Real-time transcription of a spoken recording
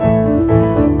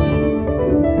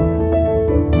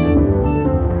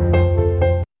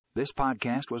This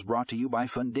podcast was brought to you by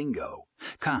Fundingo.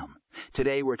 Come,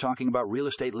 today we're talking about real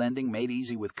estate lending made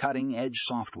easy with cutting-edge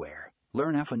software.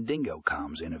 Learn how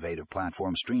Fundingo.com's innovative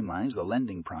platform streamlines the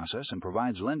lending process and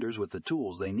provides lenders with the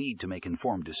tools they need to make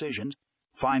informed decisions.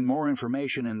 Find more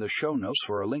information in the show notes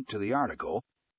for a link to the article,